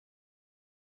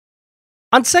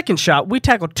On Second Shot, we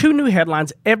tackle 2 new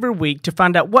headlines every week to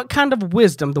find out what kind of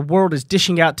wisdom the world is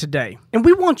dishing out today. And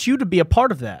we want you to be a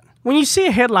part of that. When you see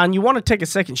a headline you want to take a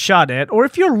second shot at, or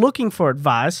if you're looking for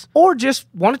advice, or just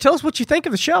want to tell us what you think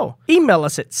of the show, email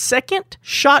us at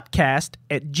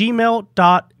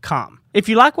secondshotcast@gmail.com. If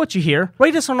you like what you hear,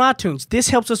 rate us on iTunes. This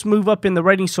helps us move up in the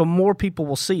ratings so more people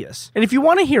will see us. And if you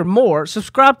want to hear more,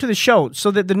 subscribe to the show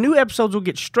so that the new episodes will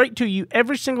get straight to you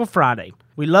every single Friday.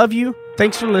 We love you.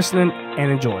 Thanks for listening, and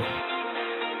enjoy.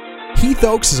 Heath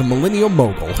Oaks is a millennial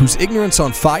mogul whose ignorance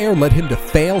on fire led him to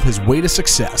fail his way to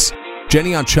success.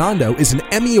 Jenny Anchondo is an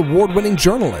Emmy award-winning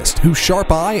journalist whose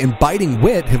sharp eye and biting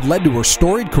wit have led to her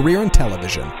storied career in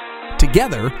television.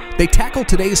 Together, they tackle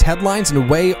today's headlines in a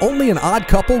way only an odd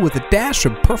couple with a dash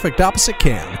of perfect opposite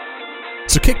can.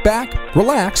 So kick back,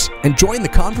 relax, and join the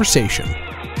conversation.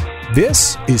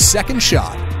 This is Second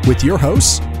Shot with your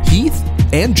hosts, Heath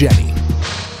and Jenny.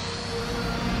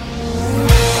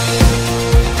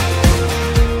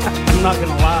 I'm not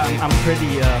gonna lie, I'm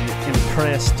pretty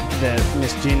impressed that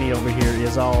Miss Jenny over here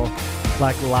is all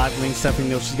like lively and stuff. You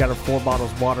know, she's got her 4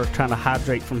 bottles of water trying to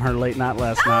hydrate from her late night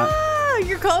last night.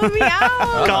 You're calling me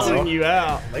out. Calling you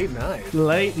out. Late night.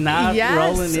 Late night, Yes.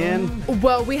 rolling in.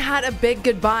 Well, we had a big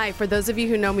goodbye. For those of you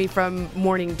who know me from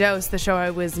Morning Dose, the show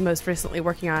I was most recently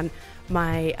working on,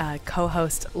 my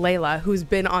co-host Layla, who's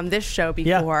been on this show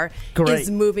before, great.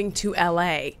 is moving to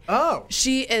LA. Oh.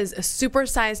 She is a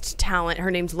supersized talent.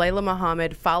 Her name's Layla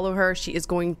Muhammad. Follow her. She is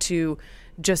going to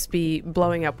just be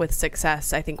blowing up with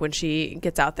success, I think, when she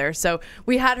gets out there. So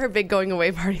we had her big going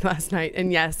away party last night,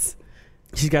 and yes,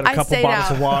 She's got a couple stayed bottles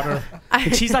out. of water.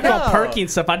 And she's like all perky and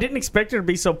stuff. I didn't expect her to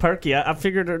be so perky. I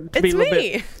figured her to be It's a little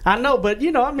me. bit. I know, but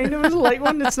you know, I mean, it was a late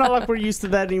one. It's not like we're used to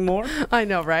that anymore. I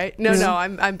know, right? No,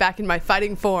 I'm back in my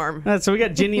fighting form. So we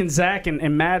got Jenny and Zach,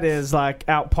 and Matt is like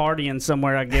out partying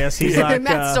somewhere, I guess. He's like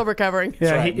Matt's still recovering.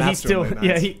 Yeah, right, he's Matt's still. doing late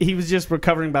Yeah, nights. he was just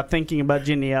recovering by thinking about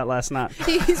Jenny out last night.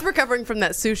 He's recovering from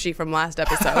that sushi from last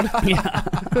episode.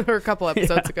 or a couple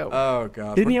episodes ago. Oh,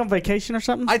 God. Isn't he on vacation or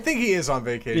something? I think he is on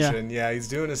vacation. Yeah, he's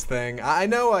doing his thing. I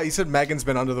know he said Megan's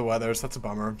been under the weather, so that's a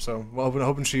bummer. So, well,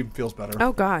 hoping she feels better.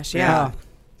 Oh gosh, Yeah. yeah. Tis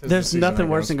the There's season, nothing I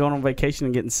worse guess. than going on vacation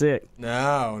and getting sick.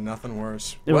 No, nothing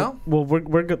worse. Well, Well,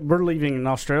 we're leaving in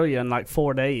Australia in like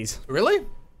 4 days. really?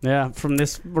 Yeah, from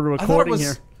this we're I thought it recording was-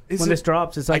 here. is When it- this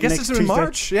drops, it's I like guess next it's in Tuesday.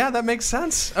 March. Yeah, that makes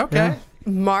sense. Okay. Yeah.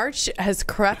 March has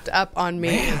crept up on me.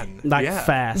 Man. Like yeah.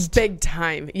 fast. Big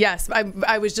time. Yes.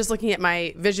 I was just looking at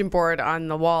my vision board on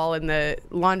the wall in the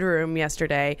laundry room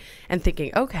yesterday and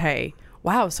thinking, okay,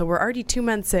 wow, so we're already 2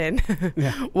 months in.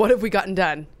 Yeah. What have we gotten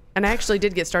done? And I actually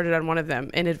did get started on one of them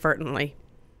inadvertently.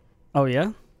 Oh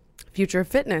yeah. Future of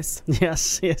Fitness.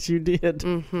 Yes, you did.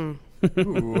 Ooh,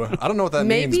 I don't know what that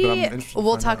means, but I'm Maybe interested. to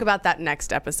we'll find talk out. about that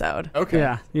next episode. Okay.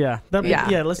 Yeah. Let's do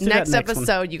next that next one.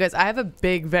 episode, you guys, I have a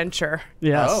big venture.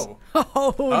 Yes. Oh.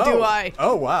 Oh, do I?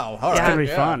 Oh, wow. All Yeah. right. It's gonna be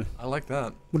fun. I like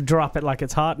that. We'll drop it like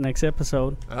it's hot next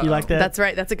episode. Uh-oh. You like that? That's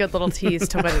right. That's a good little tease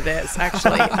to what it is,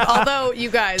 actually. Although you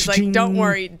guys, like, don't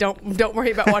worry, don't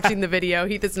worry about watching the video.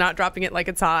 Heath is not dropping it like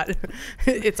it's hot.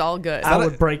 It's all good. I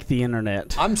would break the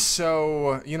internet. I'm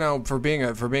so, for being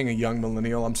a young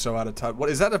millennial, I'm so out of touch. What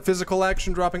is that? A physical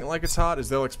action, dropping it like it's hot? Is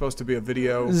there like supposed to be a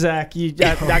video? Zach,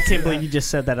 I can't believe you just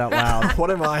said that out loud.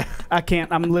 What am I? I can't.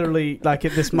 I'm literally like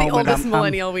at this the moment. oldest I'm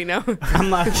millennial we know. I'm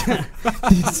like,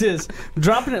 this is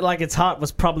dropping it like it's hot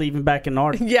was probably even back in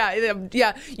our. Yeah.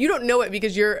 You don't know it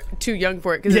because you're too young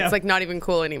for it because Yeah. it's like not even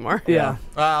cool anymore. Yeah.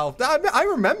 Well, I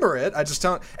remember it. I just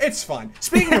don't. It's fine.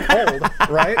 Speaking of old,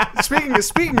 right?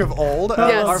 Speaking of old,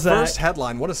 Yes. our Zach. first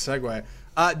headline. What a segue.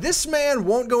 This man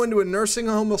won't go into a nursing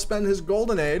home. Will spend his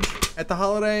golden age at the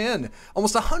Holiday Inn.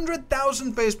 Almost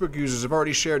 100,000 Facebook users have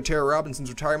already shared Tara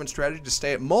Robinson's retirement strategy to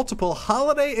stay at multiple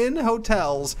Holiday Inn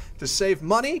hotels to save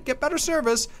money, get better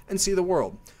service, and see the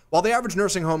world. While the average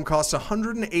nursing home costs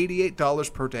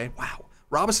 $188 per day, wow.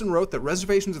 Robinson wrote that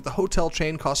reservations at the hotel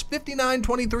chain cost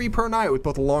 $59.23 per night with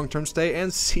both a long-term stay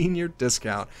and senior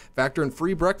discount. Factor in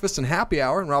free breakfast and happy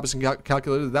hour, and Robinson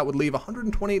calculated that would leave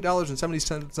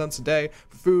 $128.70 a day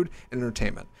for food and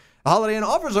entertainment. The Holiday Inn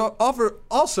also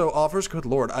offers, good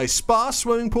lord, a spa,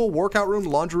 swimming pool, workout room,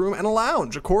 laundry room, and a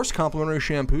lounge. Of course, complimentary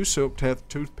shampoo, soap,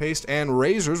 toothpaste, and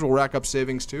razors will rack up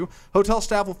savings too. Hotel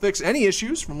staff will fix any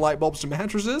issues, from light bulbs to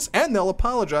mattresses, and they'll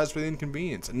apologize for the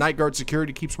inconvenience. Night guard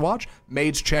security keeps watch.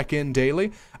 Maids check in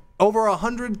daily. Over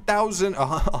 100,000,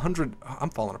 I'm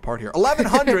falling apart here.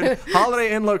 1,100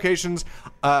 Holiday Inn locations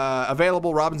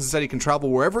available. Robinson said he can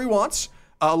travel wherever he wants.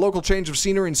 A local change of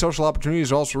scenery and social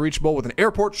opportunities are also reachable with an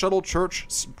airport shuttle, church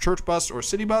bus, or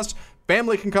city bus.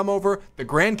 Family can come over. The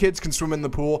grandkids can swim in the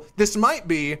pool. This might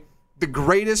be the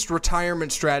greatest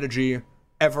retirement strategy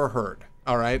ever heard.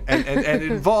 All right, and it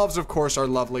involves, of course, our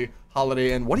lovely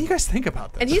Holiday Inn. What do you guys think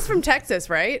about this? And he's from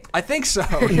Texas, right? I think so.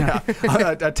 Yeah,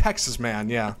 a Texas man.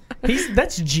 Yeah,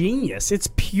 That's genius. It's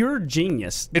pure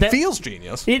genius. it feels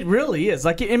genius. It really is.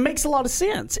 Like it makes a lot of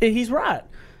sense. He's right.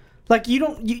 Like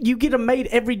you get a maid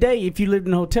every day if you lived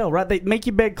in a hotel, right? They make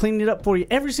your bed, clean it up for you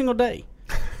every single day,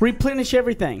 replenish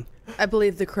everything. I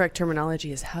believe the correct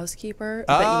terminology is housekeeper.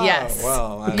 But yes.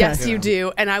 Well, yes, you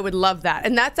do. And I would love that.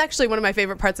 And that's actually one of my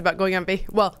favorite parts about going on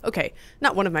vacation. Well, okay,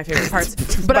 not one of my favorite parts,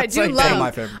 but I do one of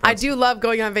my favorite parts. I do love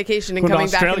going on vacation and When coming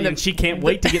back. Australian, she can't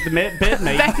wait to get the bed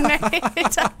made.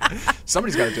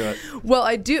 Somebody's got to do it. Well,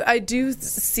 I do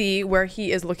see where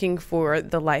he is looking for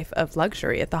the life of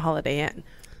luxury at the Holiday Inn.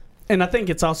 And I think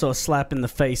it's also a slap in the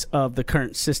face of the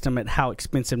current system at how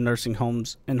expensive nursing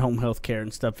homes and home health care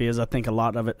and stuff is. I think a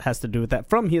lot of it has to do with that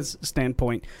from his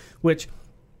standpoint, which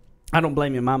I don't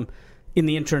blame him. I'm in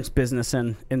the insurance business,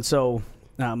 and so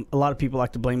a lot of people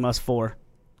like to blame us for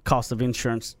cost of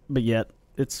insurance, but yet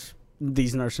it's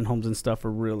these nursing homes and stuff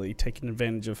are really taking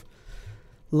advantage of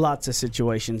lots of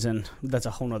situations, and that's a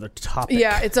whole nother topic.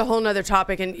 Yeah, it's a whole nother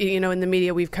topic. And, in the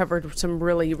media, we've covered some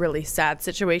really, really sad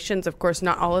situations. Of course,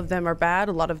 not all of them are bad.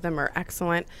 A lot of them are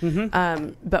excellent.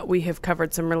 But we have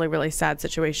covered some really, really sad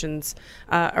situations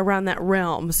around that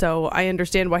realm. So I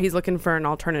understand why he's looking for an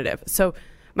alternative. So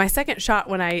my second shot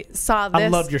when I saw this... I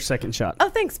loved your second shot. Oh,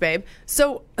 thanks, babe.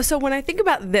 So when I think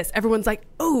about this, everyone's like,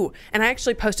 oh, and I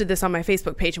actually posted this on my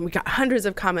Facebook page, and we got hundreds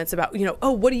of comments about,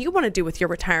 oh, what do you want to do with your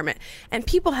retirement? And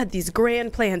people had these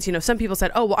grand plans. Some people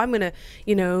said, oh, well, I'm going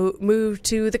to, move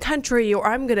to the country, or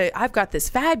I've got this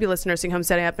fabulous nursing home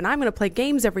setting up, and I'm going to play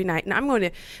games every night, and I'm going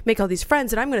to make all these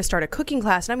friends, and I'm going to start a cooking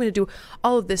class, and I'm going to do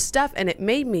all of this stuff. And it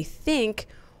made me think,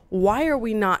 why are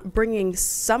we not bringing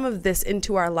some of this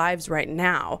into our lives right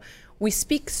now? We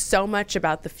speak so much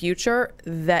about the future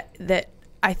that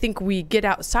I think we get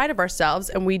outside of ourselves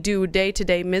and we do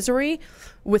day-to-day misery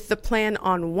with the plan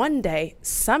on one day,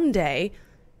 someday,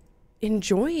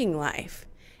 enjoying life.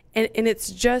 And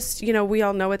it's just, we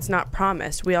all know it's not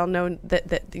promised. We all know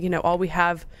that all we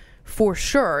have for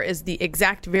sure is the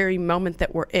exact very moment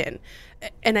that we're in.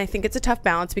 And I think it's a tough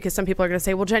balance because some people are going to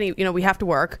say, well, Jenny, we have to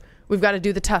work. We've got to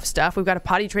do the tough stuff. We've got to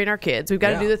potty train our kids. We've got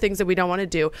to do the things that we don't want to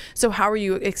do. So how are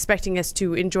you expecting us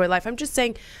to enjoy life? I'm just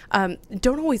saying,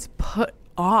 don't always put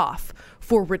off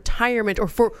for retirement or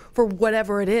for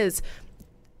whatever it is,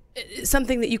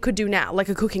 something that you could do now, like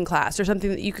a cooking class or something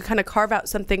that you could kind of carve out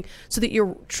something so that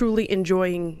you're truly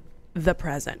enjoying the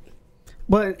present.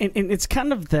 Well, and it's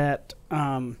kind of that...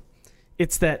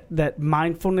 it's that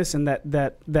mindfulness and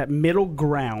that middle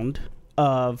ground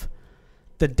of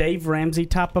the Dave Ramsey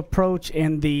type approach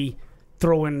and the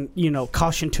throwing,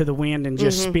 caution to the wind and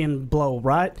just spin blow,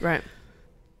 right? Right.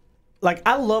 Like,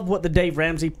 I love what the Dave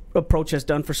Ramsey approach has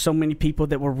done for so many people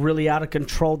that were really out of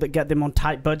control, that got them on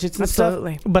tight budgets and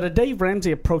Absolutely. stuff. But a Dave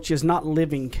Ramsey approach is not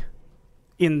living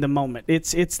in the moment.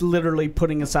 It's literally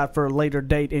putting aside for a later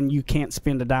date, and you can't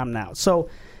spend a dime now. So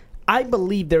I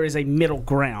believe there is a middle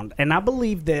ground, and I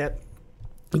believe that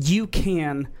you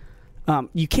can't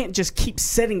just keep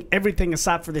setting everything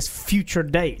aside for this future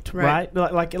date, right?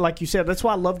 Like you said, that's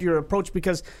why I loved your approach,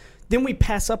 because then we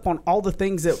pass up on all the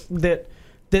things that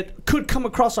could come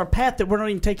across our path that we're not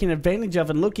even taking advantage of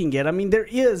and looking at. I mean, there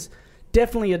is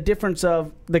definitely a difference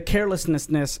of the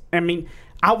carelessness. I mean,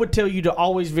 I would tell you to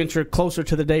always venture closer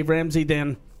to the Dave Ramsey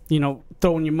than,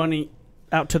 throwing your money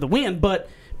out to the wind, but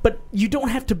you don't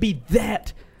have to be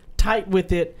that tight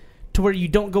with it to where you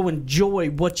don't go enjoy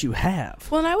what you have.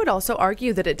 Well, and I would also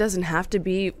argue that it doesn't have to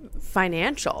be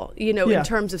financial, in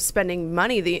terms of spending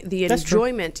money, the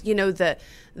enjoyment,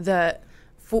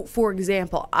 for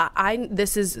example,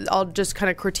 I'll just kind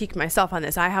of critique myself on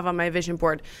this. I have on my vision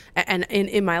board, and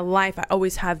in my life, I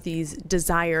always have these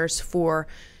desires for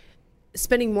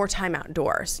spending more time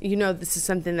outdoors. This is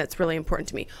something that's really important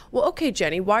to me. Well, okay,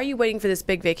 Jenny, why are you waiting for this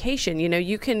big vacation?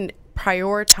 You can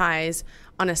prioritize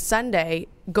on a Sunday,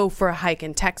 go for a hike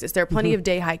in Texas. There are plenty of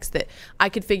day hikes that I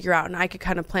could figure out and I could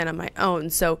kind of plan on my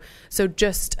own. So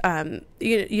just, some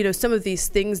of these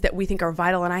things that we think are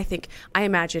vital. And I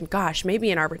imagine, gosh, maybe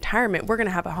in our retirement, we're going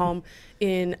to have a home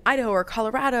in Idaho or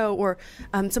Colorado or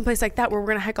someplace like that where we're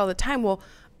going to hike all the time. Well,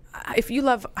 if you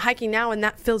love hiking now and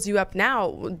that fills you up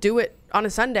now, do it on a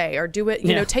Sunday, or do it,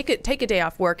 take a day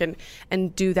off work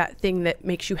and do that thing that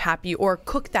makes you happy, or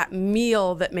cook that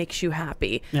meal that makes you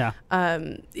happy. Yeah.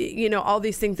 All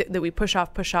these things that we push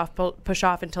off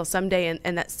until someday,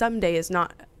 and that someday is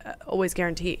not always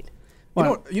guaranteed.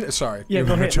 Sorry. Yeah,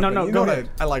 go ahead. No, go ahead.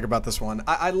 I like about this one?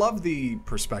 I love the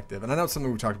perspective, and I know it's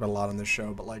something we've talked about a lot on this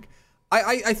show, but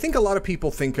I think a lot of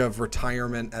people think of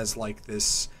retirement as like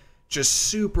this just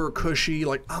super cushy,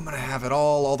 like I'm going to have it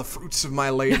all the fruits of my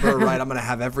labor, right? I'm going to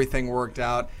have everything worked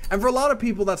out. And for a lot of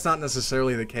people, that's not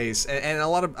necessarily the case. And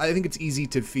I think it's easy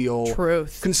to feel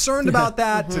concerned about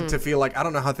that, to feel like, I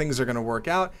don't know how things are going to work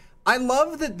out. I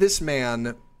love that this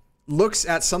man looks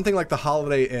at something like the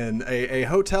Holiday Inn, a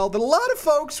hotel that a lot of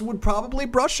folks would probably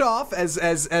brush off as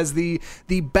the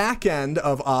back end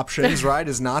of options, right?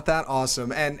 Is not that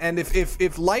awesome. And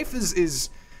if life is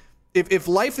If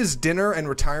life is dinner and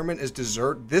retirement is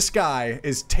dessert, this guy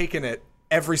is taking it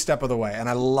every step of the way, and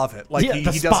I love it. Like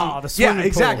the spa, the swimming pool.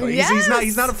 Exactly. Yes.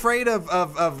 He's not afraid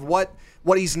of what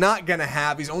he's not gonna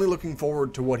have. He's only looking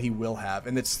forward to what he will have,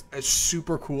 and it's a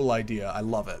super cool idea. I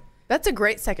love it. That's a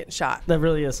great second shot. That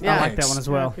really is. Yeah. I like that one as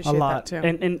well. I a appreciate lot. that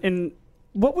too. And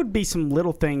what would be some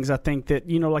little things I think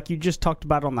that, like you just talked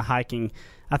about on the hiking,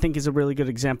 I think is a really good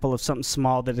example of something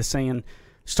small that is saying,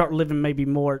 start living maybe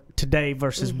more today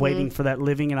versus waiting for that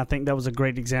living. And I think that was a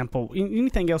great example.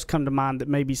 Anything else come to mind that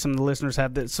maybe some of the listeners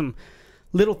have, that some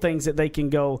little things that they can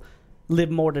go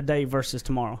live more today versus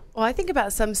tomorrow? Well, I think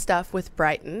about some stuff with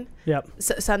Brighton. Yep.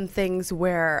 Some things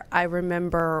where I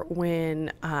remember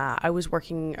when I was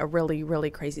working a really, really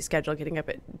crazy schedule, getting up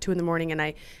at 2 a.m, and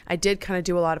I did kind of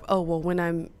do a lot of, when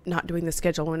I'm not doing the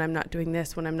schedule, when I'm not doing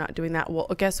this, when I'm not doing that. Well,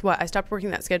 guess what? I stopped working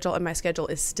that schedule, and my schedule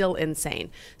is still insane.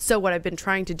 So what I've been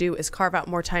trying to do is carve out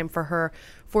more time for her.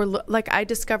 I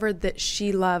discovered that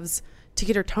she loves to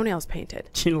get her toenails painted.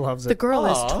 She loves it. The girl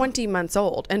is 20 months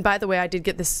old. And by the way, I did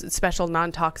get this special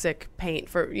non-toxic paint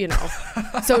for,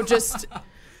 so just,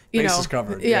 Bases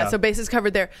covered. Yeah, so bases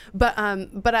covered there. But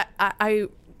I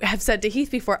have said to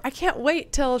Heath before, I can't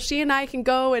wait till she and I can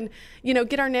go and,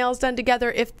 get our nails done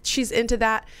together if she's into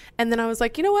that. And then I was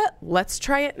like, you know what? Let's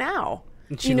try it now.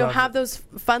 Have those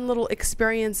fun little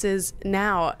experiences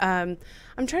now.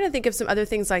 I'm trying to think of some other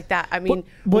things like that. I mean,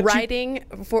 writing,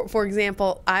 for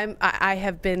example, I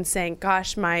have been saying,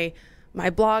 gosh, my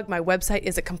blog, my website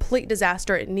is a complete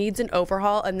disaster. It needs an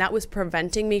overhaul, and that was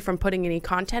preventing me from putting any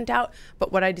content out.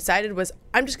 But what I decided was,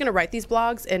 I'm just going to write these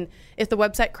blogs, and if the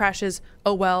website crashes,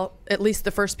 oh well, at least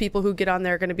the first people who get on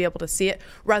there are going to be able to see it,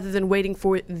 rather than waiting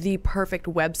for the perfect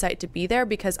website to be there,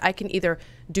 because I can either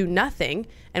do nothing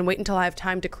and wait until I have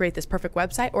time to create this perfect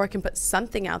website, or I can put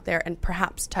something out there and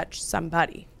perhaps touch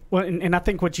somebody. Well, and I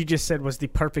think what you just said was the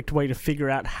perfect way to figure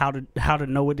out how to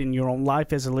know it in your own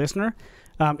life as a listener.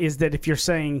 Is that if you're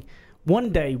saying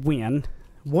one day when,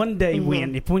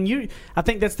 I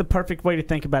think that's the perfect way to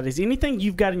think about it. Is anything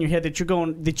you've got in your head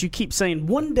that you keep saying,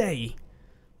 one day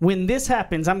when this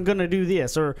happens, I'm going to do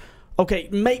this, or okay,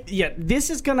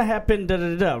 this is going to happen,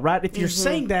 right? If you're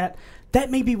saying that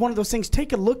may be one of those things.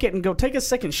 Take a look at and go, take a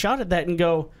second shot at that and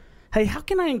go, hey, how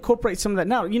can I incorporate some of that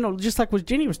now? Just like what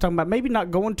Jenny was talking about, maybe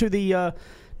not going to the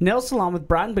nail salon with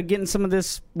Brian, but getting some of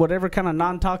this whatever kind of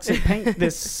non-toxic paint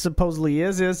this supposedly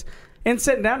is and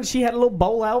sitting down, and she had a little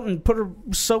bowl out and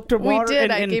soaked her water. We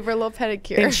did. I gave her a little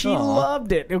pedicure. And she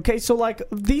loved it. Okay, so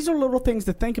these are little things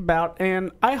to think about,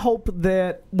 and I hope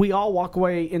that we all walk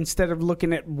away, instead of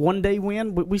looking at one day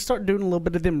when, we start doing a little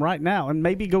bit of them right now, and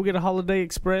maybe go get a Holiday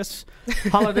Express,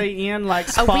 Holiday Inn, like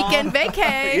spa. A weekend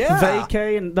vacay.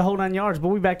 Vacay and the whole 9 yards. But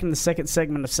we'll be back in the second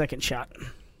segment of Second Shot.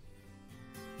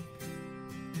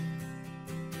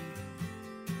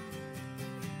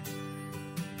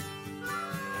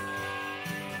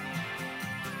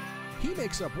 He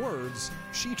makes up words,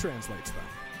 she translates them.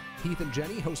 Heath and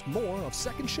Jenny host more of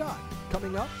Second Shot,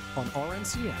 coming up on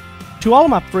RNCN. To all of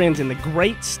my friends in the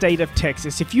great state of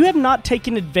Texas, if you have not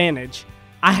taken advantage,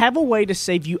 I have a way to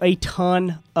save you a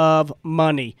ton of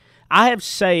money. I have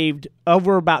saved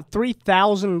over about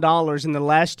 $3,000 in the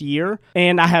last year,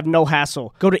 and I have no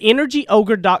hassle. Go to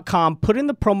EnergyOgre.com, put in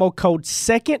the promo code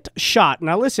SECONDSHOT.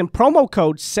 Now listen, promo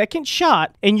code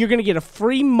SECONDSHOT, and you're going to get a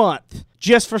free month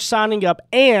just for signing up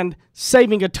and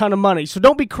saving a ton of money. So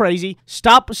don't be crazy.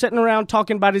 Stop sitting around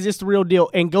talking about, is this the real deal,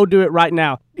 and go do it right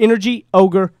now.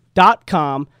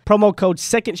 EnergyOgre.com, promo code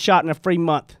SECONDSHOT, and a free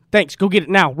month. Thanks. Go get it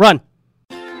now. Run.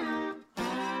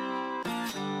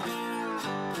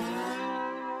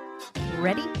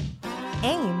 Ready?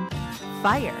 Aim.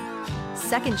 Fire.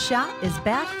 Second Shot is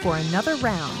back for another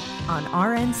round on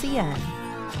RNCN.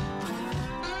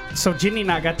 So Jenny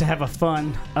and I got to have a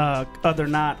fun other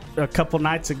night, a couple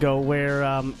nights ago,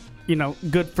 where,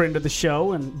 good friend of the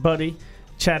show and buddy,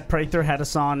 Chad Prather, had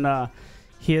us on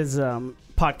his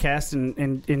podcast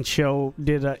and show,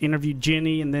 did interviewed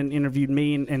Jenny and then interviewed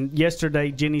me. And yesterday,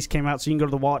 Jenny's came out, so you can go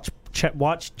to the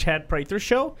Watch Chad Prather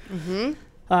show. Mm-hmm.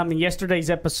 In yesterday's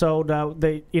episode,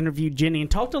 they interviewed Jenny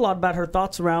and talked a lot about her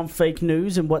thoughts around fake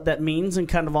news and what that means and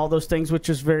kind of all those things, which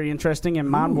is very interesting. And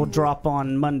mine will drop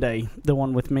on Monday, the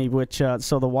one with me, which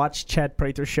so the Watch Chad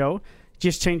Prather Show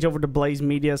just changed over to Blaze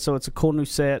Media, so it's a cool new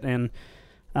set. And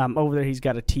over there, he's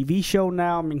got a TV show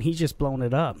now. I mean, he's just blown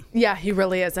it up. Yeah, he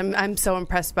really is. I'm so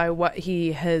impressed by what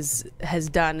he has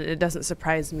done, and it doesn't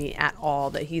surprise me at all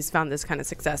that he's found this kind of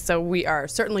success. So we are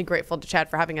certainly grateful to Chad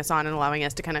for having us on and allowing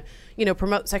us to kind of,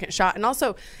 promote Second Shot. And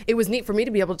also, it was neat for me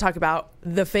to be able to talk about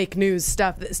the fake news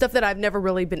stuff that I've never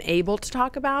really been able to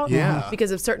talk about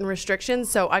because of certain restrictions.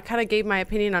 So I kind of gave my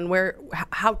opinion on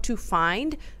how to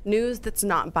find news that's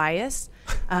not biased,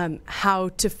 how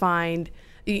to find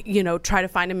try to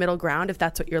find a middle ground if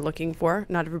that's what you're looking for.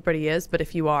 Not everybody is, but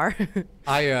if you are.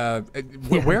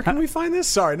 Where can we find this?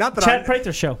 Sorry, not that Chad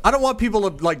Prather Show. I don't want people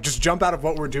to just jump out of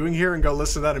what we're doing here and go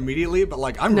listen to that immediately, but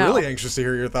I'm really anxious to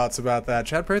hear your thoughts about that.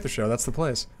 Chad Prather Show, that's the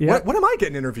place. Yep. When am I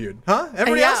getting interviewed? Huh?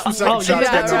 Everybody else from Second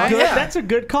Shot's getting on. That's a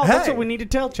good call. Hey. That's what we need to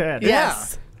tell Chad.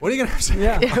 Yes. Yeah. What are you going to say?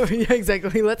 Yeah,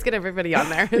 exactly. Let's get everybody on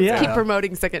there. Let's keep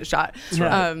promoting Second Shot.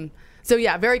 Right.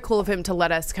 So very cool of him to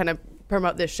let us kind of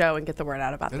promote this show and get the word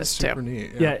out about this too. Super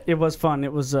neat. Yeah, it was fun.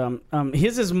 It was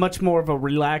his is much more of a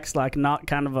relaxed, not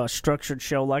kind of a structured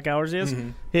show like ours is.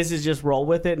 Mm-hmm. His is just roll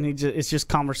with it, and it's just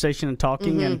conversation and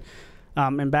talking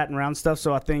and batting around stuff.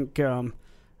 So I think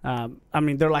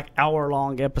they're like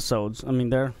hour-long episodes. I mean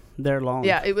they're long.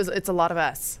 Yeah, it's a lot of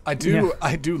us. I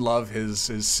do love his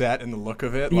set and the look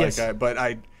of it. Yes.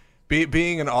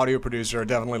 Being an audio producer,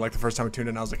 definitely the first time I tuned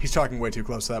in, I was like, he's talking way too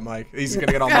close to that mic. He's going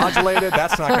to get all modulated.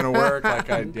 That's not going to work.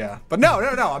 But no.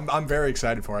 I'm very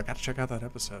excited for it. I got to check out that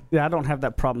episode. Yeah, I don't have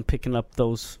that problem picking up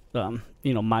those,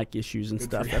 mic issues and Good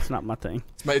stuff. That's not my thing.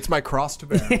 It's my cross to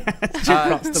bear.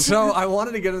 So I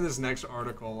wanted to get into this next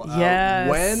article.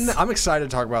 Yes. I'm excited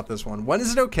to talk about this one. When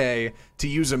is it okay to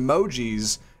use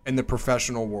emojis in the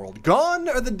professional world? Gone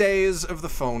are the days of the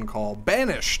phone call.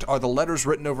 Banished are the letters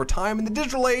written over time. In the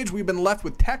digital age, we've been left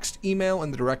with text, email,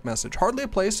 and the direct message. Hardly a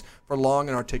place for long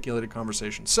and articulated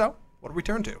conversations. So, what do we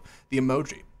turn to? The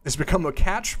emoji. It's become a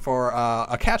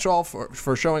catch-all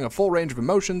for showing a full range of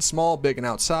emotions, small, big, and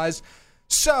outsized.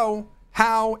 So,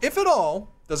 how, if at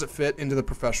all, does it fit into the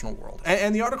professional world?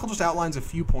 And the article just outlines a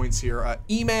few points here.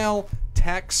 Email,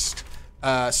 text,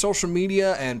 social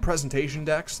media, and presentation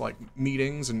decks like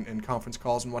meetings and conference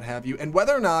calls and what have you, and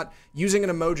whether or not using an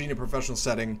emoji in a professional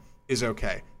setting is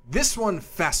okay. This one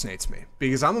fascinates me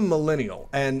because I'm a millennial,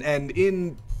 and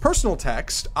in personal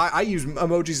text, I use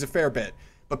emojis a fair bit,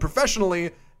 but professionally,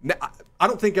 I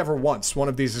don't think ever once one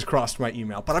of these has crossed my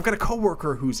email, but I've got a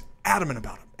coworker who's adamant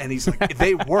about them, and he's like,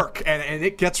 they work, and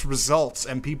it gets results,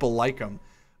 and people like them.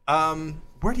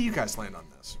 Where do you guys land on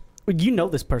this? You know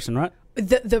this person, right?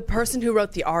 The person who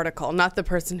wrote the article, not the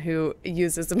person who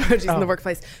uses emojis in the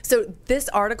workplace. So this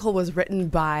article was written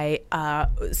by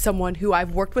someone who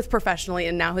I've worked with professionally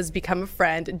and now has become a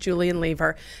friend, Julian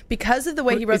Lever, because of the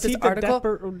way he wrote this article.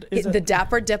 The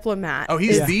Dapper Diplomat. Oh,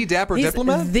 he's the Dapper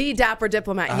Diplomat? The Dapper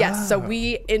Diplomat, yes. So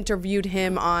we interviewed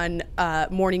him on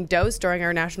Morning Dose during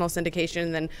our national syndication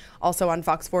and then also on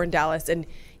Fox 4 in Dallas. And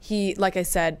he, like I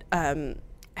said,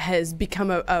 has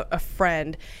become a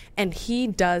friend, and he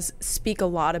does speak a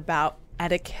lot about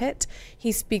etiquette.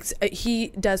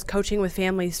 He does coaching with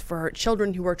families for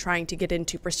children who are trying to get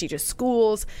into prestigious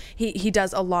schools. He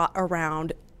does a lot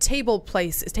around table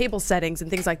settings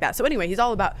and things like that. So anyway, he's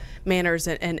all about manners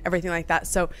and everything like that.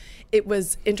 So it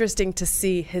was interesting to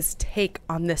see his take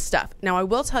on this stuff. Now, I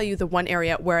will tell you the one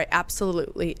area where I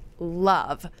absolutely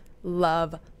love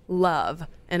an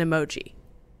emoji.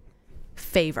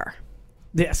 Favor.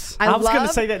 Yes, I was going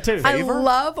to say that too. Favor? I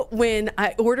love when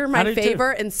I order my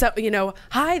favor, and so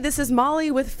hi, this is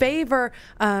Molly with Favor.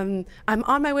 I'm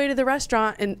on my way to the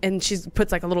restaurant, and she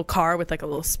puts a little car with a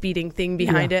little speeding thing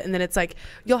behind it, and then it's like,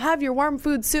 you'll have your warm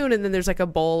food soon, and then there's a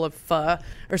bowl of pho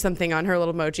or something on her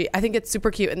little emoji. I think it's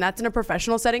super cute, and that's in a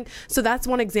professional setting. So that's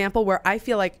one example where I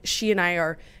feel like she and I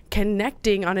are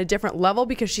connecting on a different level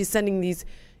because she's sending these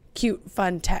cute,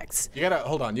 fun texts. You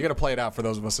gotta play it out for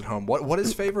those of us at home. What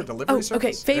is Favor? Delivery service?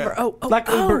 Okay, Favor. Yeah. Like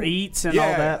Uber Eats and all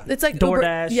that. It's like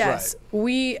DoorDash. Uber, yes, right.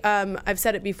 We. I've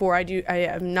said it before. I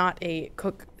am not a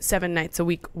cook 7 nights a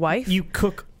week wife. You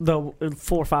cook the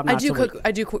 4 or 5 nights a week.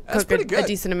 I do cook a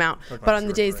decent amount. But on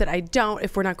the days that I don't,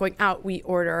 if we're not going out, we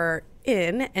order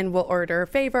in and we'll order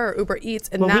Favor or Uber Eats.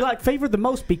 And we like Favor the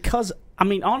most because, I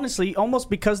mean, honestly, almost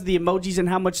because of the emojis and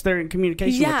how much they're in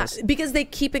communication with us. Yeah, because they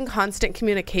keep in constant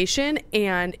communication,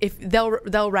 and if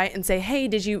they'll write and say, hey,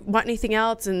 did you want anything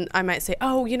else? And I might say,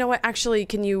 oh, you know what, actually,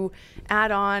 can you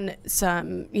add on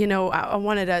some, I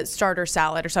wanted a starter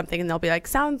salad or something, and they'll be like,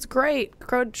 sounds great,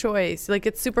 good choice. Like,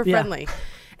 it's super friendly.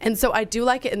 And so I do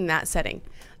like it in that setting.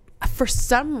 For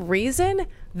some reason,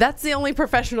 that's the only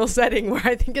professional setting where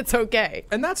I think it's okay.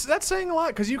 And that's saying a lot,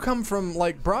 because you come from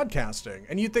like broadcasting,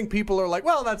 and you think people are like,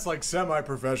 well, that's like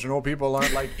semi-professional. People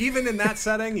aren't like, even in that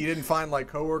setting, you didn't find like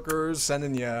coworkers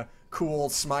sending you cool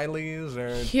smileys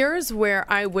or. Here's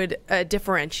where I would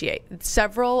differentiate.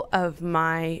 Several of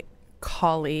my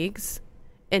colleagues,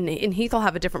 and Heath will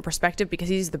have a different perspective because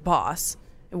he's the boss.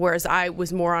 Whereas I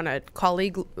was more on a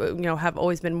colleague, have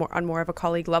always been more of a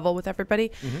colleague level with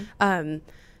everybody. Mm-hmm.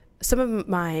 Some of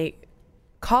my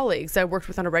colleagues that I worked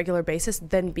with on a regular basis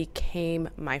then became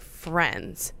my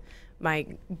friends, my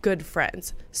good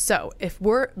friends. So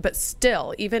but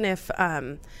still, even if,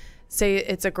 say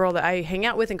it's a girl that I hang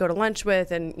out with and go to lunch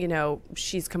with, and,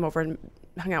 she's come over and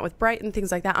hung out with Bright and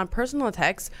things like that, on personal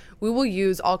texts, we will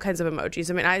use all kinds of emojis.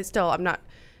 I mean,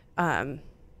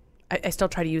 I still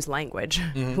try to use language.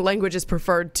 Mm-hmm. Language is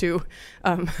preferred to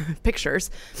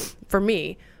pictures for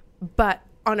me. But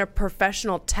on a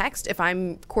professional text, if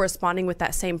I'm corresponding with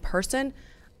that same person,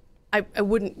 I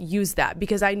wouldn't use that,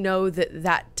 because I know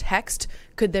that text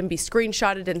could then be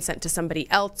screenshotted and sent to somebody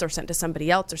else or sent to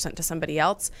somebody else or sent to somebody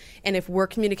else. And if we're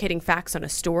communicating facts on a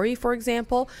story, for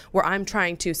example, where I'm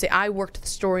trying to say I worked the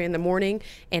story in the morning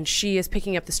and she is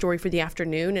picking up the story for the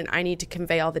afternoon and I need to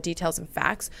convey all the details and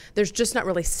facts, there's just not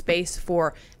really space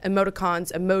for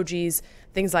emoticons, emojis,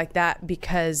 things like that,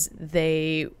 because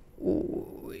they're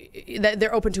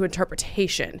open to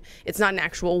interpretation. It's not an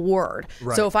actual word.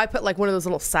 Right. So if I put like one of those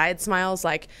little side smiles,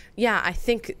 like, yeah, I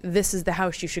think this is the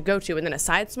house you should go to, and then a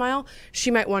side smile, she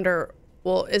might wonder,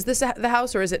 well, is this the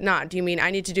house or is it not? Do you mean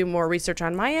I need to do more research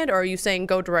on my end, or are you saying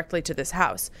go directly to this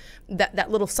house?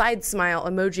 That little side smile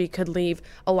emoji could leave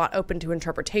a lot open to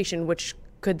interpretation, which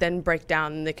could then break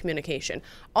down the communication.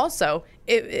 Also,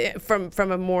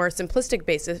 from a more simplistic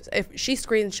basis, if she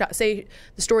screenshot, say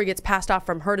the story gets passed off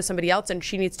from her to somebody else and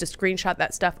she needs to screenshot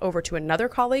that stuff over to another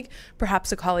colleague,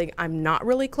 perhaps a colleague I'm not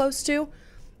really close to,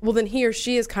 well, then he or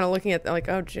she is kind of looking at like,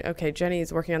 oh, okay,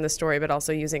 Jenny's working on this story, but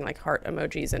also using like heart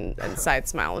emojis and side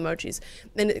smile emojis.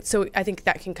 And so I think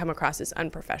that can come across as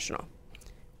unprofessional.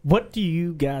 What do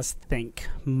you guys think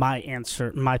my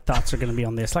thoughts are going to be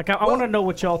on this? Like, I want to know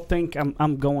what y'all think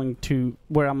I'm going to,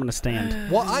 where I'm going to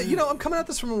stand. Well, I'm coming at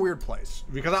this from a weird place,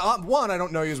 because one, I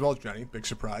don't know you as well as Jenny. Big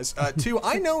surprise. Two,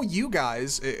 I know you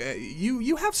guys,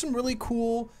 you have some really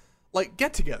cool, like,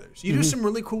 get-togethers. You do some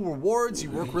really cool rewards.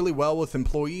 You work really well with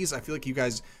employees. I feel like you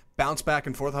guys bounce back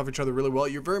and forth off each other really well.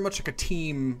 You're very much like a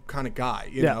team kind of guy,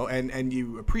 you know, and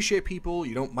you appreciate people.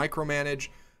 You don't micromanage.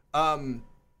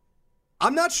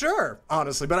 I'm not sure,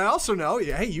 honestly, but I also know,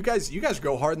 hey, you guys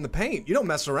go hard in the paint. You don't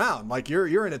mess around. Like,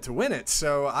 you're in it to win it.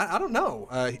 So I don't know.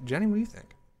 Jenny, what do you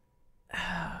think?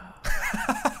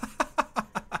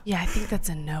 Yeah, I think that's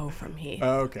a no from me.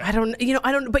 Okay. I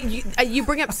don't. But you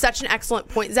bring up such an excellent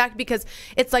point, Zach, because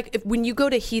it's like when you go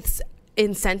to Heath's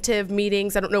incentive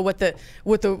meetings, I don't know what the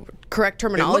correct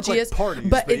terminology is, parties,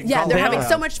 but they're having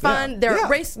so much fun. Yeah.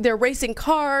 They're racing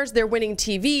cars, they're winning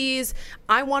TVs.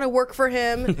 I want to work for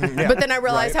him, but then I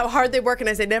realize how hard they work, and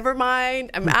I say, never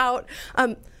mind, I'm out.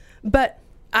 But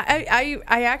I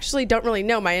actually don't really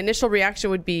know. My initial reaction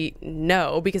would be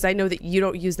no, because I know that you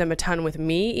don't use them a ton with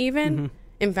me even. Mm-hmm.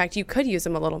 In fact, you could use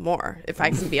them a little more, if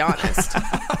I can be honest.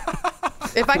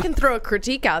 If I can throw a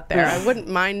critique out there, I wouldn't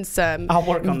mind some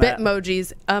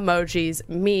Bitmojis, emojis,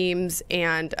 memes,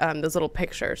 and those little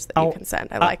pictures that you can send.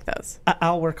 I like those.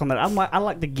 I'll work on that. I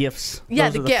like the GIFs. Yeah,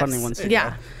 those the are GIFs. The funny ones.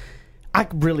 Yeah. I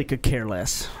really could care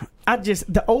less.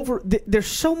 There's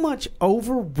so much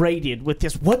overrated with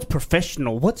this. What's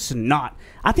professional? What's not?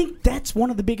 I think that's one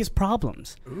of the biggest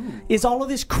problems. Is all of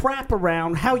this crap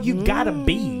around how you gotta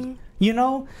be. You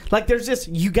know, like there's this.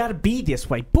 You gotta be this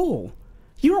way. Bull.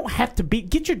 You don't have to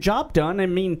get your job done. I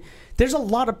mean, there's a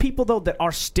lot of people though that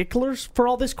are sticklers for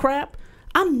all this crap.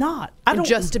 I'm not. I don't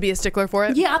just to be a stickler for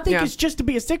it. Yeah, I think it's just to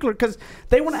be a stickler because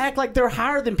they want to act like they're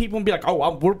higher than people and be like,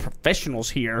 "Oh, we're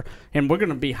professionals here, and we're going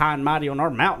to be high and mighty on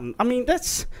our mountain." I mean,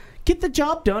 that's get the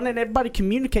job done and everybody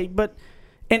communicate. But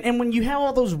and when you have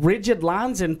all those rigid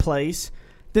lines in place,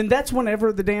 then that's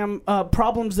whenever the damn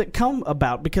problems that come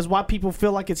about, because why people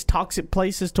feel like it's toxic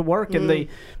places to work and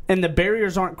the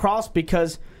barriers aren't crossed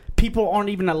because people aren't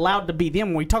even allowed to be them.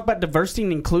 When we talk about diversity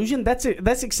and inclusion, that's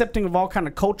accepting of all kind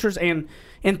of cultures and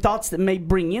and thoughts that may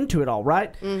bring into it all,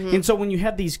 right? And so when you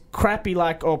have these crappy,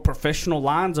 like, professional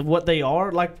lines of what they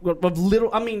are, like, of little,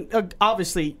 I mean,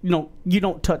 obviously, you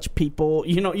don't touch people,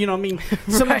 you know what I mean?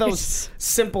 Some of those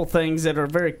simple things that are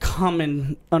very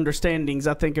common understandings,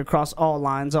 I think, across all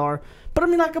lines are. But I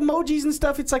mean, like emojis and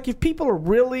stuff, it's like if people are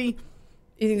really...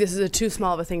 You think this is too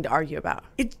small of a thing to argue about?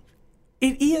 It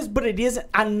is, but it isn't.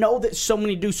 I know that so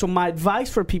many do. So my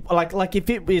advice for people, like if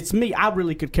it's me, I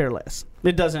really could care less.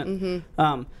 It doesn't.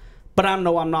 But I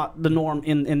know I'm not the norm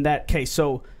in that case.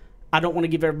 So I don't want to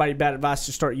give everybody bad advice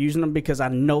to start using them because I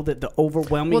know that the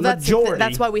overwhelming majority...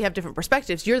 That's why we have different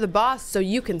perspectives. You're the boss, so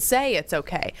you can say it's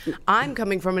okay. I'm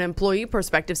coming from an employee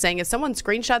perspective saying if someone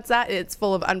screenshots that, it's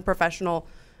full of unprofessional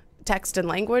text and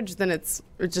language, then it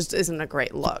just isn't a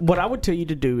great look. What I would tell you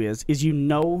to do is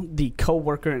the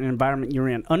coworker and environment you're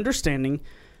in, understanding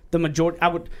the majority. I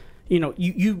would,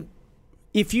 you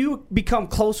if you become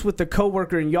close with the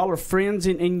coworker and y'all are friends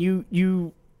and you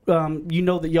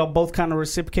know that y'all both kind of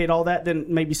reciprocate all that, then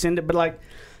maybe send it. But like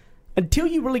until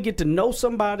you really get to know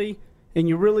somebody and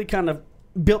you really kind of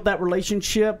built that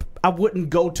relationship, I wouldn't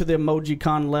go to the emoji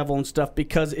con level and stuff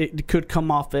because it could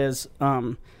come off as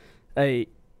a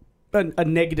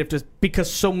negative just because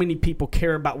so many people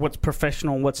care about what's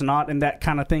professional and what's not, and that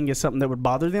kind of thing is something that would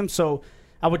bother them. So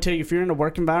I would tell you, if you're in a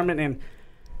work environment and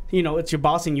it's your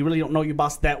boss and you really don't know your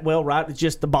boss that well, right? It's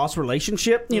just the boss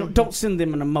relationship. Don't send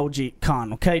them an emoji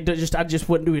con, okay? I just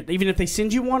wouldn't do it. Even if they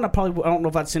send you one, I don't know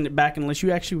if I'd send it back unless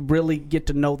you actually really get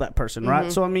to know that person,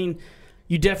 right? So I mean,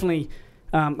 you definitely,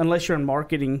 unless you're in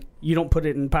marketing, you don't put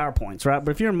it in PowerPoints, right?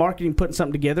 But if you're in marketing, putting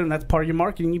something together and that's part of your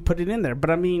marketing, you put it in there. But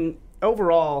I mean,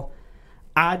 overall,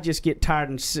 I just get tired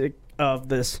and sick of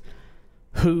this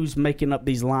who's making up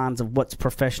these lines of what's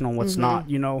professional and what's not.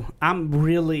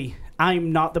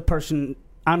 I'm not the person,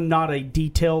 I'm not a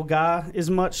detail guy as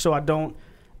much, so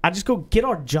I just go get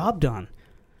our job done.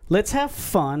 Let's have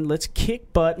fun, let's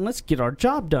kick butt, and let's get our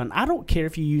job done. I don't care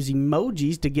if you use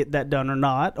emojis to get that done or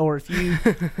not, or if you,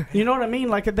 you know what I mean?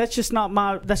 Like, that's just not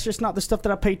the stuff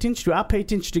that I pay attention to. I pay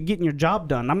attention to getting your job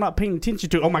done. I'm not paying attention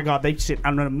to, oh my God, they sent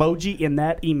an emoji in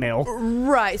that email.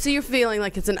 Right, so you're feeling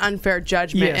like it's an unfair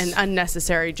judgment and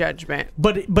unnecessary judgment.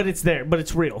 But it's there, but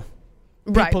it's real.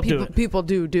 People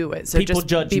do it. So people just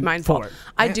judge be mindful. For it.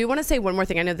 I do want to say one more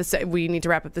thing. I know we need to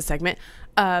wrap up this segment.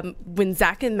 When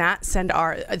Zach and Matt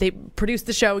they produce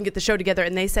the show and get the show together,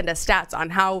 and they send us stats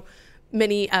on how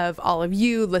many of all of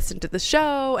you listened to the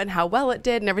show and how well it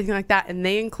did and everything like that, and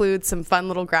they include some fun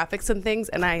little graphics and things,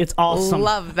 and it's awesome.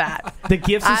 Love that. The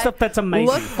gifts and stuff, that's amazing.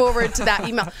 Look forward to that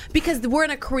email because we're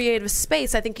in a creative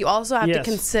space. I think you also have to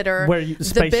consider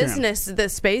the business, the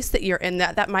space that you're in.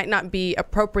 That might not be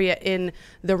appropriate in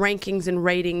the rankings and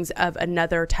ratings of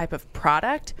another type of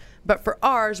product. But for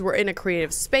ours, we're in a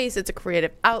creative space. It's a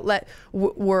creative outlet.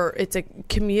 It's a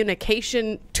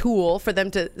communication tool for them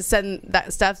to send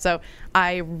that stuff. So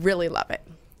I really love it.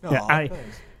 Yeah,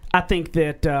 I think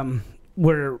that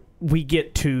where we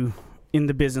get to in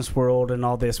the business world and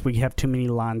all this, we have too many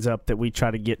lines up that we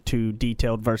try to get too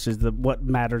detailed versus what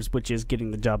matters, which is getting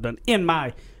the job done, in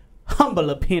my humble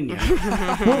opinion.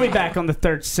 We'll be back on the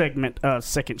third segment of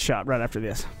Second Shot right after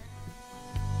this.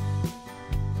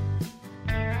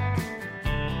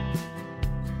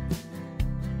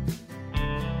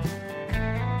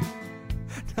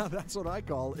 Now that's what I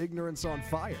call ignorance on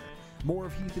fire. More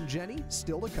of Heath and Jenny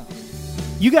still to come.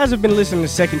 You guys have been listening to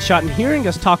Second Shot and hearing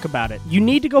us talk about it. You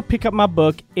need to go pick up my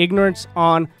book, Ignorance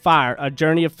on Fire, A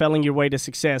Journey of Failing Your Way to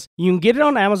Success. You can get it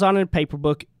on Amazon in paper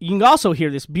book. You can also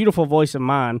hear this beautiful voice of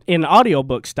mine in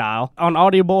audiobook style on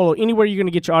Audible or anywhere you're going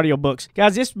to get your audiobooks.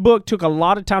 Guys, this book took a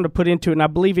lot of time to put into it, and I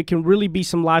believe it can really be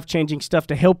some life-changing stuff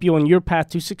to help you on your path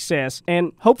to success.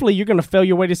 And hopefully you're going to fail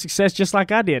your way to success just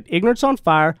like I did. Ignorance on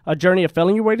Fire, A Journey of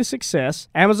Failing Your Way to Success.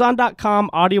 Amazon.com,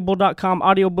 Audible.com,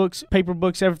 audiobooks, paper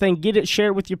books, everything. Get it, share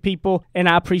it with your people, and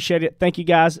I appreciate it. Thank you,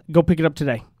 guys. Go pick it up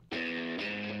today.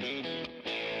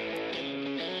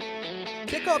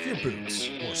 Kick off your boots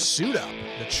or suit up.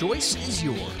 The choice is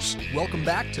yours. Welcome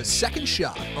back to Second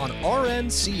Shot on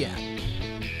RNCN.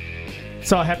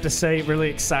 So I have to say, it really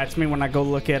excites me when I go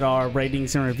look at our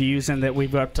ratings and reviews and that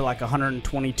we've up to like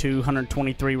 122,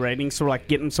 123 ratings. So we're like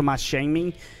getting so much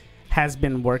shaming has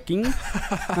been working,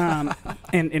 and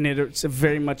it's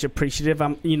very much appreciative.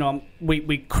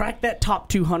 We cracked that top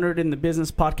 200 in the business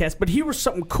podcast, but here was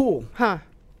something cool.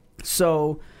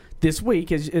 So this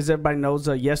week, as everybody knows,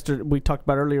 yesterday we talked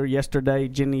about earlier. Yesterday,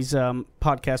 Jenny's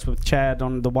podcast with Chad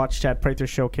on the Watch Chad Prather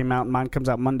show came out, and mine comes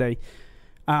out Monday.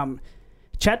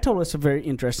 Chad told us a very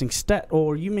interesting stat,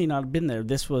 or you may not have been there.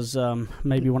 This was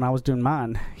maybe when I was doing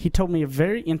mine. He told me a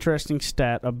very interesting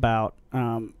stat about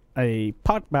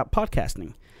about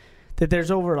podcasting, that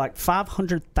there's over like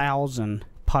 500,000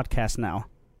 podcasts now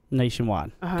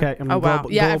nationwide. Okay, I mean, Oh wow!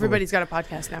 global- Yeah, globally. everybody's got a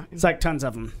podcast now. It's like tons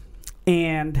of them,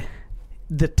 and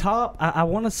the top. I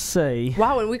want to say.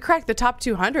 Wow, and we cracked the top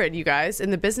 200, you guys,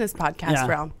 in the business podcast Yeah.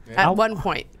 realm Yeah. at one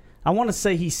point. I want to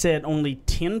say he said only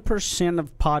 10%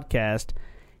 of podcasts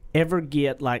ever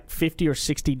get like 50 or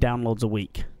 60 downloads a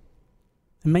week.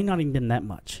 It may not even been that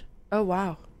much. Oh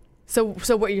wow! So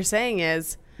what you're saying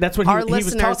is That's what our he was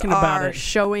listeners talking about. are It.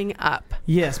 showing up.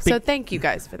 Yes. So thank you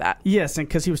guys for that. Yes, and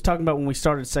because he was talking about when we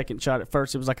started Second Shot at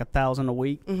first, it was like 1,000 a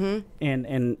week,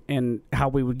 and how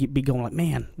we would be going like,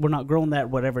 man, we're not growing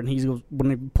that, whatever. And he goes, when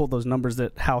he pulled those numbers,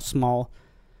 that how small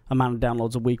amount of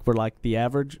downloads a week were like the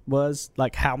average was,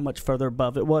 like how much further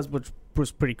above it was, which was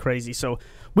pretty crazy. So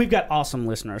we've got awesome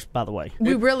listeners, by the way.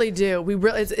 We really do. We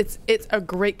really it's a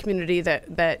great community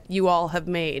that you all have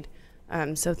made.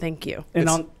 So thank you. And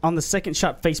on the Second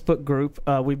Shot Facebook group,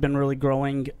 we've been really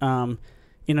growing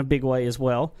in a big way as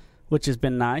well, which has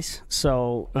been nice.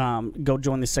 So go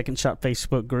join the Second Shot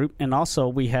Facebook group. And also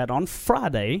we had on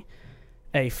Friday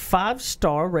a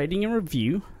 5-star rating and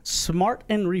review, smart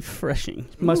and refreshing.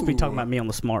 Must be talking about me on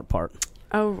the smart part.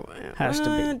 Oh, Has to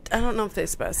be. I don't know if they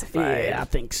specified. Yeah, I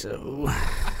think so.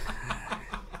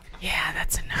 Yeah,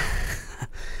 that's enough.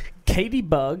 Katie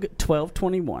Bug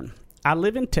 1221. I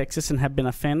live in Texas and have been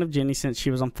a fan of Jenny since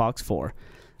she was on Fox 4.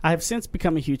 I have since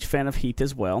become a huge fan of Heath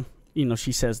as well. You know,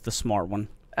 she says the smart one.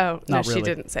 Oh, no, Not she really.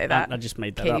 didn't say that. I just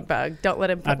made that Katie up. Bug. Don't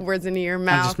let him put words into your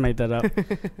mouth. I just made that up.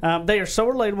 They are so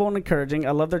relatable and encouraging.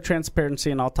 I love their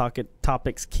transparency and all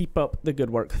topics. Keep up the good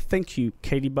work. Thank you,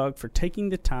 Katie Bug, for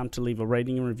taking the time to leave a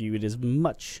rating and review. It is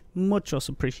much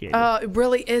appreciated. It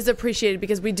really is appreciated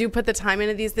because we do put the time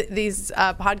into these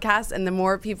podcasts, and the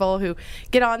more people who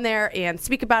get on there and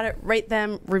speak about it, rate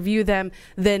them, review them,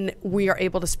 then we are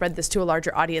able to spread this to a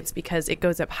larger audience because it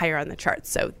goes up higher on the charts.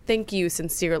 So thank you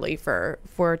sincerely for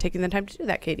taking the time to do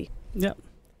that, Katie. Yep.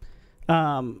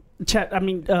 Zach,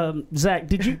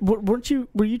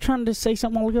 were you trying to say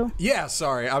something a while ago? Yeah,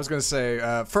 sorry. I was going to say,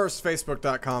 first,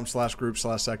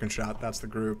 facebook.com/group/secondshot. That's the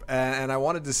group. And I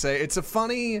wanted to say, it's a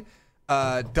funny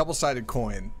double-sided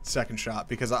coin, Second Shot,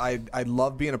 because I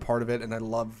love being a part of it, and I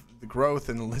love the growth,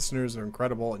 and the listeners are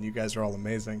incredible, and you guys are all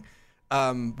amazing.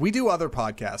 We do other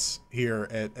podcasts here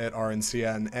at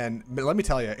RNCN, and let me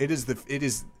tell you, it is the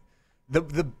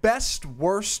best,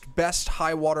 worst, best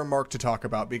high water mark to talk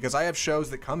about, because I have shows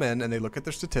that come in and they look at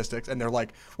their statistics and they're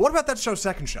like, what about that show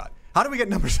Second Shot? How do we get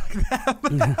numbers like that?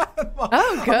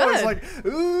 Oh, good. I was like,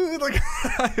 ooh,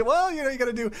 well, you got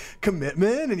to do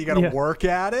commitment and you got to work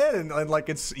at it. And like,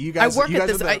 it's, you guys. I work you at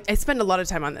guys this. I spend a lot of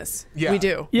time on this. Yeah. We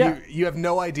do. Yeah. You have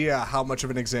no idea how much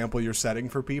of an example you're setting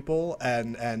for people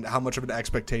and how much of an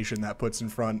expectation that puts in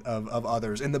front of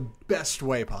others in the best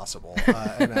way possible.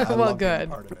 And I Well, love being good.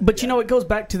 part of it. But you know, it goes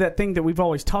back to that thing that we've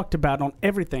always talked about on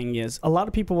everything is a lot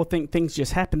of people will think things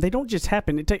just happen. They don't just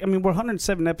happen. We're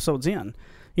 107 episodes in.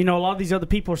 You know, a lot of these other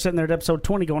people are sitting there at episode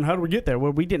 20 going, how do we get there?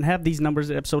 Well, we didn't have these numbers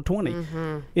at episode 20.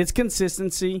 It's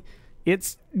consistency.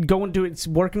 It's it's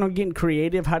working on getting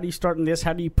creative. How do you start in this?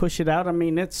 How do you push it out? I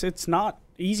mean, it's not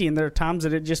easy, and there are times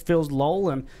that it just feels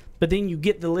lull, but then you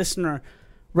get the listener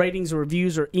ratings or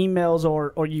reviews or emails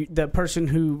or the person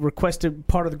who requested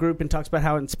part of the group and talks about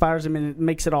how it inspires them, and it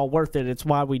makes it all worth it. It's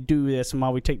why we do this and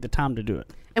why we take the time to do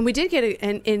it. And we did get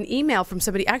an email from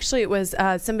somebody. Actually, it was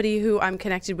somebody who I'm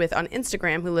connected with on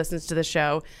Instagram who listens to the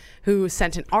show, who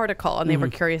sent an article, and they were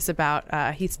curious about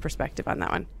Heath's perspective on that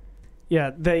one.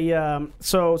 Yeah, they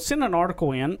so sent an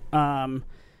article in,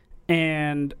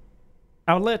 and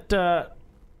I'll let Zach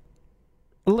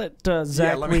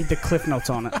read the cliff notes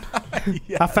on it.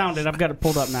 Yes. I found it. I've got it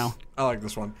pulled up now. I like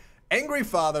this one. Angry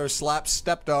father slaps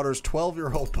stepdaughter's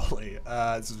 12-year-old bully.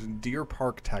 This is in Deer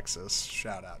Park, Texas.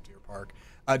 Shout out, Deer Park.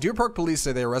 Deer Park police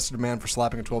say they arrested a man for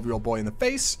slapping a 12-year-old boy in the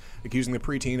face, accusing the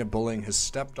preteen of bullying his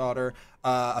stepdaughter.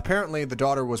 Apparently, the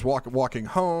daughter was walking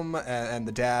home, and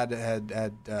the dad had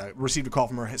received a call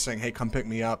from her saying, "Hey, come pick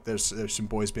me up. There's some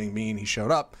boys being mean." He showed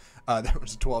up. There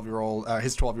was a 12-year-old,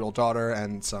 his 12-year-old daughter,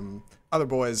 and some other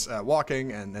boys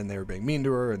walking, and they were being mean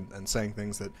to her and saying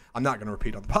things that I'm not going to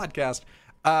repeat on the podcast.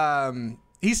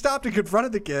 He stopped and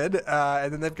confronted the kid,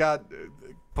 and then they've got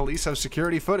police have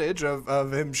security footage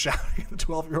of him shouting at the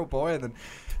 12-year-old boy and then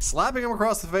slapping him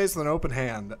across the face with an open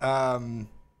hand.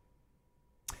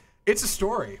 It's a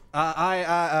story.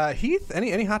 Heath,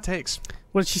 any hot takes?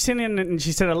 Well, she sent in and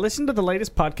she said, I listened to the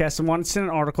latest podcast and wanted to send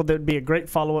an article that would be a great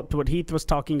follow-up to what Heath was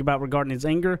talking about regarding his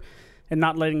anger and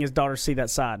not letting his daughter see that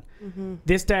side.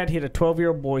 This dad hit a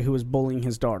 12-year-old boy who was bullying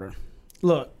his daughter.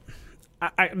 Look,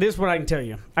 this is what I can tell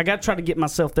you. I got to try to get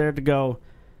myself there to go,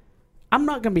 I'm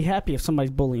not going to be happy if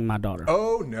somebody's bullying my daughter.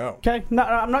 Oh, no. Okay? No,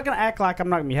 I'm not going to act like I'm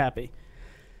not going to be happy.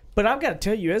 But I've got to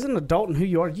tell you, as an adult and who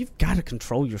you are, you've got to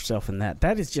control yourself in that.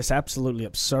 That is just absolutely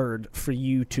absurd for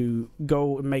you to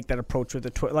go and make that approach with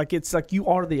a like, it's like you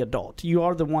are the adult. You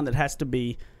are the one that has to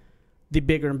be the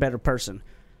bigger and better person.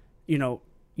 You know,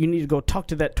 you need to go talk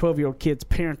to that 12-year-old kid's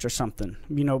parents or something.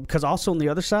 You know, because also on the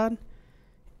other side,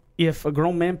 if a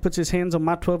grown man puts his hands on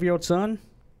my 12-year-old son,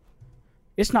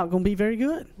 it's not going to be very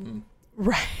good.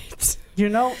 Right. You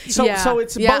know, so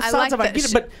it's both sides of it. I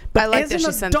get it, but I like as that an she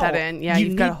adult, sent that in. Yeah, you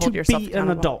you've got to need hold yourself be an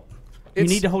accountable. adult. You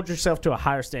need to hold yourself to a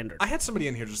higher standard. I had somebody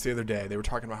in here just the other day. They were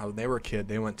talking about how when they were a kid,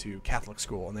 they went to Catholic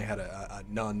school, and they had a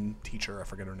nun teacher, I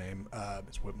forget her name,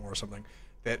 Ms. Whitmore or something,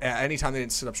 that anytime they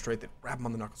didn't sit up straight, they'd grab them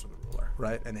on the knuckles with a ruler,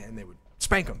 right? And they would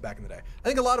spank them back in the day. I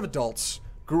think a lot of adults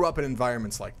grew up in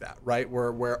environments like that, right,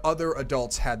 where other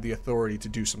adults had the authority to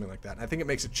do something like that. And I think it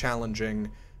makes it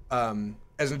challenging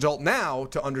as an adult now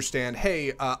to understand,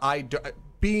 hey,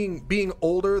 being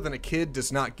older than a kid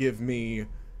does not give me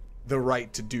the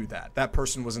right to do that. That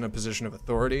person was in a position of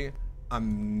authority.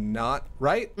 I'm not,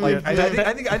 right? Like,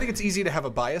 I think it's easy to have a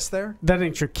bias there. That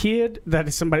ain't your kid. That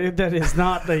is somebody. That is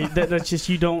not. That's just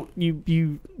you. Don't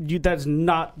you. That's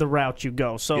not the route you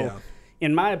go. So,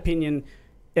 in my opinion,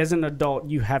 as an adult,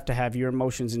 you have to have your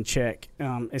emotions in check,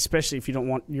 especially if you don't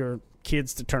want your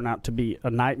kids to turn out to be a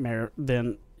nightmare.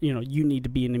 Then you need to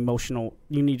be an emotional.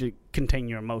 You need to contain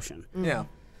your emotion. Yeah.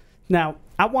 Now,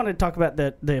 I wanted to talk about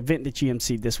the event that you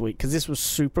emceed this week because this was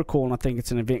super cool, and I think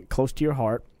it's an event close to your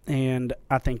heart. And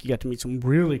I think you got to meet some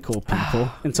really cool people,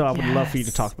 and so I would love for you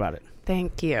to talk about it.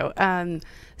 Thank you.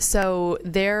 So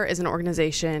there is an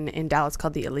organization in Dallas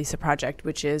called the Elisa Project,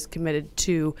 which is committed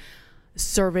to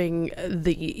serving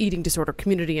the eating disorder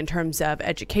community in terms of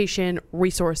education,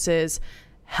 resources,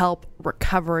 help,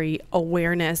 recovery,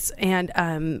 awareness. And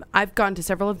I've gone to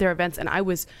several of their events, and I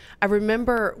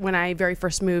remember when I very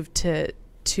first moved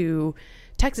to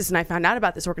Texas and I found out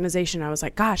about this organization, I was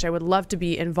like, gosh, I would love to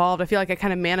be involved. I feel like I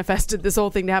kind of manifested this whole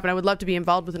thing to happen. I would love to be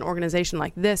involved with an organization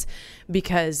like this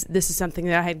because this is something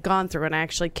that I had gone through, and I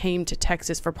actually came to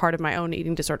Texas for part of my own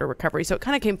eating disorder recovery. So it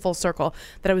kind of came full circle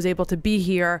that I was able to be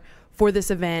here for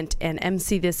this event and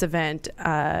MC this event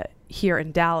here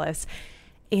in Dallas.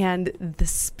 And the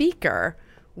speaker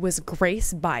was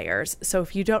Grace Byers. So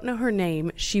if you don't know her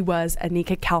name, she was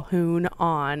Anika Calhoun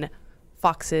on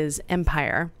Fox's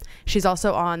Empire. She's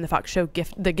also on the Fox show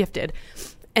The Gifted.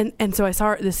 And so I saw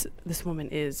her, this woman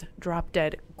is drop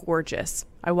dead gorgeous.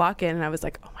 I walk in and I was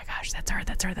like, oh my gosh,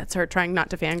 that's her, trying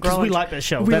not to fangirl. Because we like that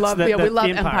show. We love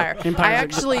Empire.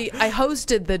 I I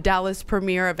hosted the Dallas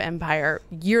premiere of Empire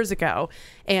years ago,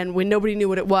 and when nobody knew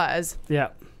what it was. Yeah.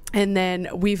 And then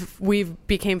we've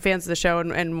became fans of the show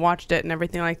and watched it and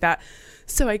everything like that.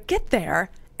 So I get there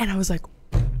and I was like,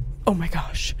 oh my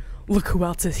gosh, look who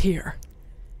else is here.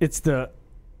 It's the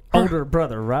older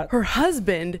brother, right? Her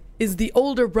husband is the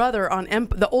older brother on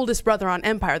the oldest brother on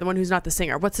Empire, the one who's not the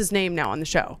singer. What's his name now on the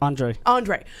show? Andre.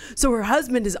 So her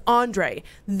husband is Andre.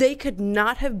 They could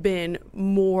not have been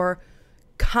more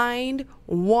kind,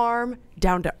 warm,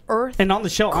 down to earth. And on the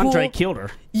show, cool. Andre killed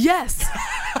her. Yes.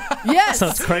 Yes. So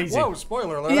it's crazy. Whoa,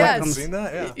 spoiler alert. Yes. I haven't seen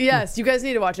that. Yeah. Yes, you guys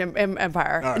need to watch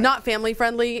Empire. Right. Not family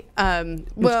friendly.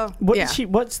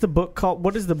 What's the book called?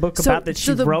 What is the book about that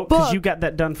she wrote? Because you got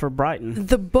that done for Brighton.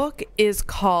 The book is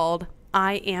called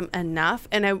I Am Enough,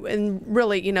 and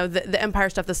really, the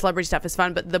Empire stuff, the celebrity stuff is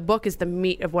fun, but the book is the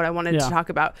meat of what I wanted to talk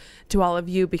about to all of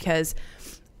you because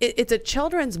it's a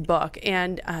children's book,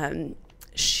 and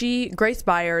Grace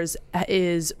Byers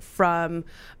is from.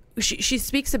 She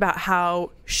speaks about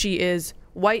how she is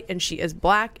white and she is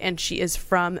black and she is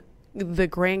from the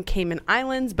Grand Cayman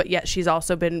Islands, but yet she's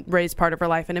also been raised part of her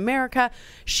life in America.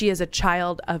 She is a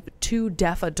child of 2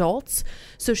 deaf adults.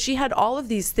 So she had all of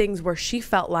these things where she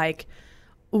felt like,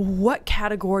 what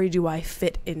category do I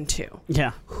fit into?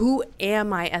 Yeah. Who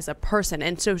am I as a person?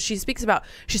 And so she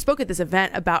spoke at this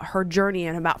event about her journey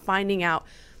and about finding out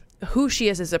who she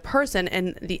is as a person.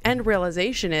 And the end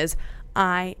realization is,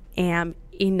 I am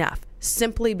enough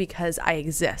simply because I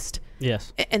exist.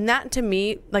 Yes. And that, to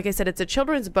me, like I said, it's a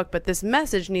children's book, but this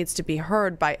message needs to be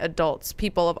heard by adults,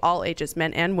 people of all ages,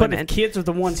 men and women. But if kids are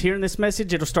the ones hearing this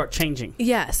message, it'll start changing.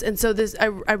 Yes. And so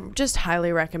I just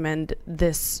highly recommend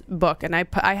this book. And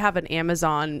I have an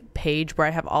Amazon page where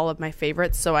I have all of my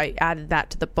favorites. So I added that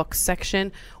to the books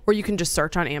section, or you can just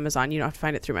search on Amazon. You don't have to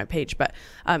find it through my page, but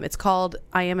it's called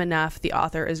I Am Enough. The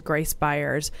author is Grace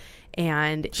Byers.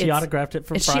 and She autographed it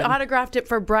for Brighton. She autographed it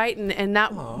for Brighton, and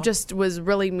that just was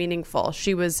really meaningful.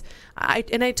 She was, I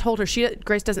told her,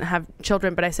 Grace doesn't have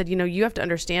children, but I said, you have to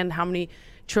understand how many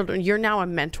children, you're now a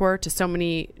mentor to so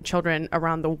many children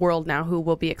around the world now who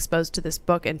will be exposed to this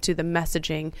book and to the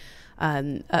messaging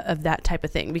of that type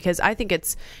of thing, because I think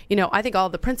it's, I think all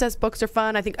the princess books are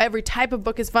fun. I think every type of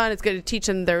book is fun. It's going to teach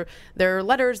them their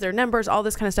letters, their numbers, all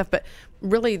this kind of stuff. But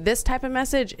really, this type of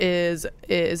message is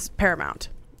paramount.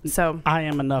 So I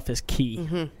Am Enough is key.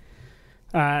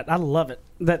 Mm-hmm. I love it.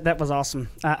 That was awesome.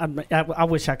 I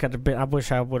wish I could have been. I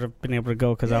wish I would have been able to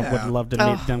go because I would love to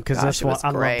meet them, because that's what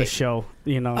I love the show.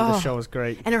 The show is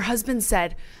great. And her husband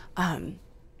said,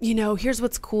 here's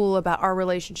what's cool about our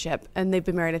relationship. And they've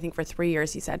been married, I think, for 3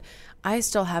 years. He said, I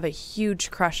still have a huge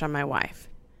crush on my wife.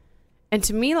 And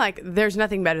to me, there's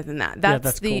nothing better than that.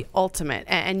 That's the ultimate.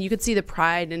 And you could see the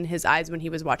pride in his eyes when he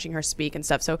was watching her speak and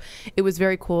stuff. So it was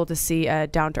very cool to see a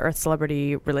down-to-earth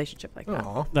celebrity relationship like that.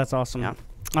 Aww. That's awesome. Yeah.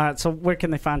 So where can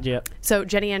they find you at? So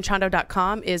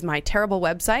JennyAnchondo.com is my terrible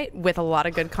website with a lot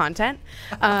of good content.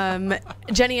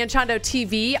 Jenny Anchondo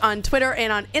TV on Twitter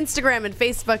and on Instagram and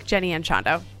Facebook, Jenny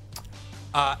Anchondo.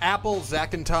 Apple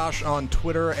Zackintosh on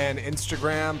Twitter and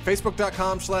Instagram.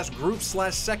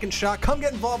 Facebook.com/group/Second Shot. Come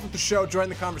get involved with the show. Join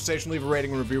the conversation. Leave a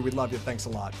rating and review. We'd love you. Thanks a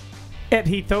lot. At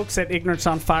Heath Oaks at Ignorance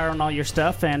on Fire on all your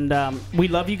stuff. And we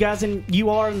love you guys, and you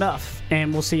are enough.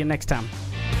 And we'll see you next time.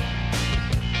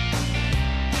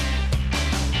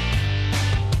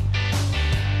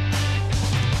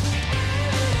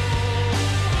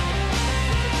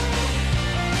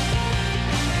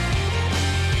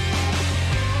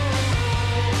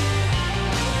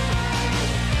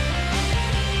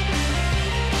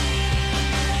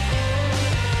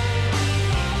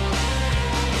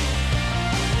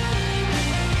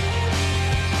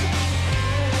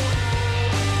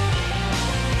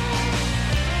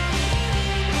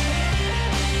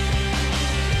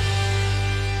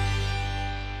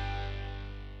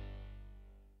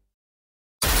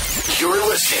 You're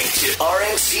listening to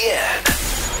RNCN,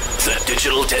 the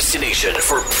digital destination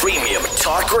for premium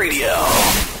talk radio.